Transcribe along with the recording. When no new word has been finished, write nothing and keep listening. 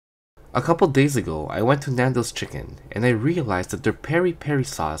A couple days ago, I went to NANDO'S Chicken and I realized that their peri-peri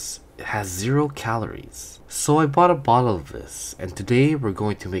sauce has 0 calories. So I bought a bottle of this, and today we're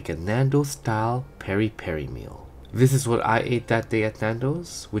going to make a NANDO'S style peri-peri meal. This is what I ate that day at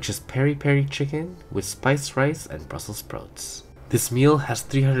NANDO'S, which is peri-peri chicken with spiced rice and Brussels sprouts. This meal has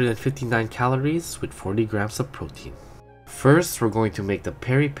 359 calories with 40 grams of protein. First, we're going to make the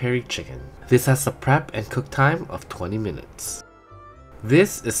peri-peri chicken. This has a prep and cook time of 20 minutes.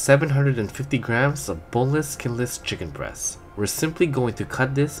 This is 750 grams of boneless, skinless chicken breast. We're simply going to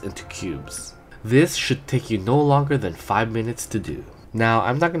cut this into cubes. This should take you no longer than 5 minutes to do. Now,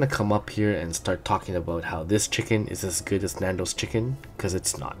 I'm not going to come up here and start talking about how this chicken is as good as NANDO'S chicken, because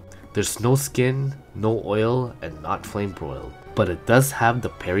it's not. There's no skin, no oil, and not flame broiled, but it does have the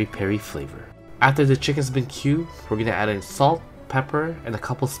peri-peri flavor. After the chicken's been cubed, we're going to add in salt, pepper, and a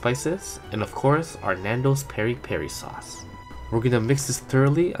couple spices, and of course our NANDO'S peri-peri sauce. We're going to mix this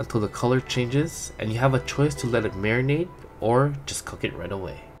thoroughly until the color changes, and you have a choice to let it marinate or just cook it right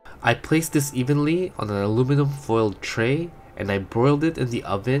away. I placed this evenly on an aluminum foiled tray and I broiled it in the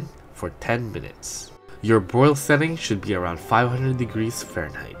oven for 10 minutes. Your broil setting should be around 500 degrees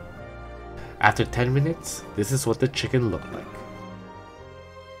Fahrenheit. After 10 minutes, this is what the chicken looked like.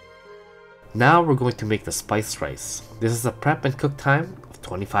 Now we're going to make the spiced rice. This is a prep and cook time of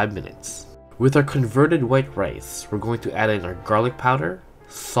 25 minutes. With our converted white rice, we're going to add in our garlic powder,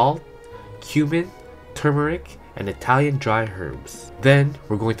 salt, cumin, turmeric, and Italian dry herbs. Then,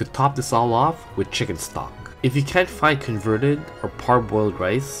 we're going to top this all off with chicken stock. If you can't find converted or parboiled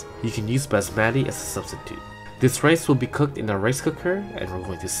rice, you can use basmati as a substitute. This rice will be cooked in a rice cooker and we're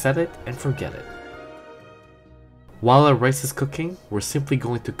going to set it and forget it. While our rice is cooking, we're simply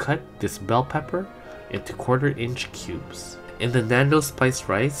going to cut this bell pepper into 1/4 inch cubes. In the NANDO'S spiced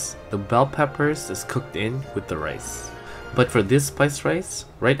rice, the bell peppers is cooked in with the rice. But for this spiced rice,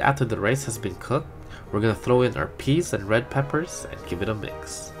 right after the rice has been cooked, we're going to throw in our peas and red peppers and give it a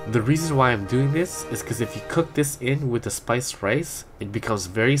mix. The reason why I'm doing this is because if you cook this in with the spiced rice, it becomes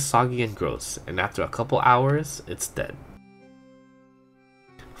very soggy and gross, and after a couple hours, it's dead.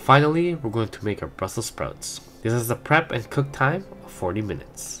 Finally, we're going to make our Brussels sprouts. This is a prep and cook time of 40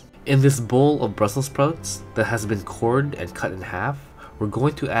 minutes. In this bowl of Brussels sprouts that has been cored and cut in half, we're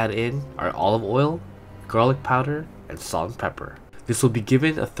going to add in our olive oil, garlic powder, and salt and pepper. This will be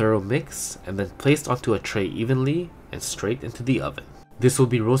given a thorough mix and then placed onto a tray evenly and straight into the oven. This will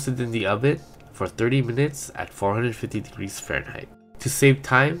be roasted in the oven for 30 minutes at 450 degrees Fahrenheit. To save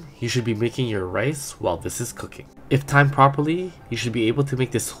time, you should be making your rice while this is cooking. If timed properly, you should be able to make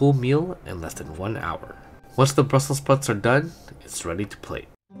this whole meal in less than 1 hour. Once the Brussels sprouts are done, it's ready to plate.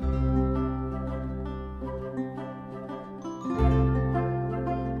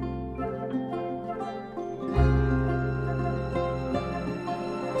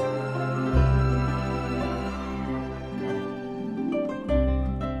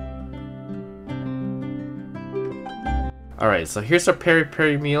 Alright, so here's our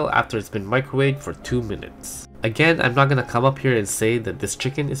peri-peri meal after it's been microwaved for 2 minutes. Again, I'm not gonna come up here and say that this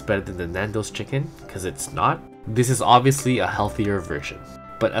chicken is better than the NANDO'S chicken, because it's not. This is obviously a healthier version.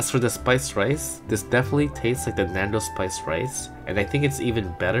 But as for the spiced rice, this definitely tastes like the NANDO'S spiced rice, and I think it's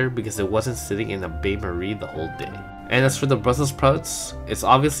even better because it wasn't sitting in a bain-marie the whole day. And as for the Brussels sprouts, it's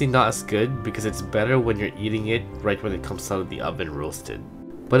obviously not as good because it's better when you're eating it right when it comes out of the oven roasted.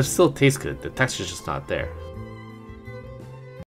 But it still tastes good, the texture's just not there.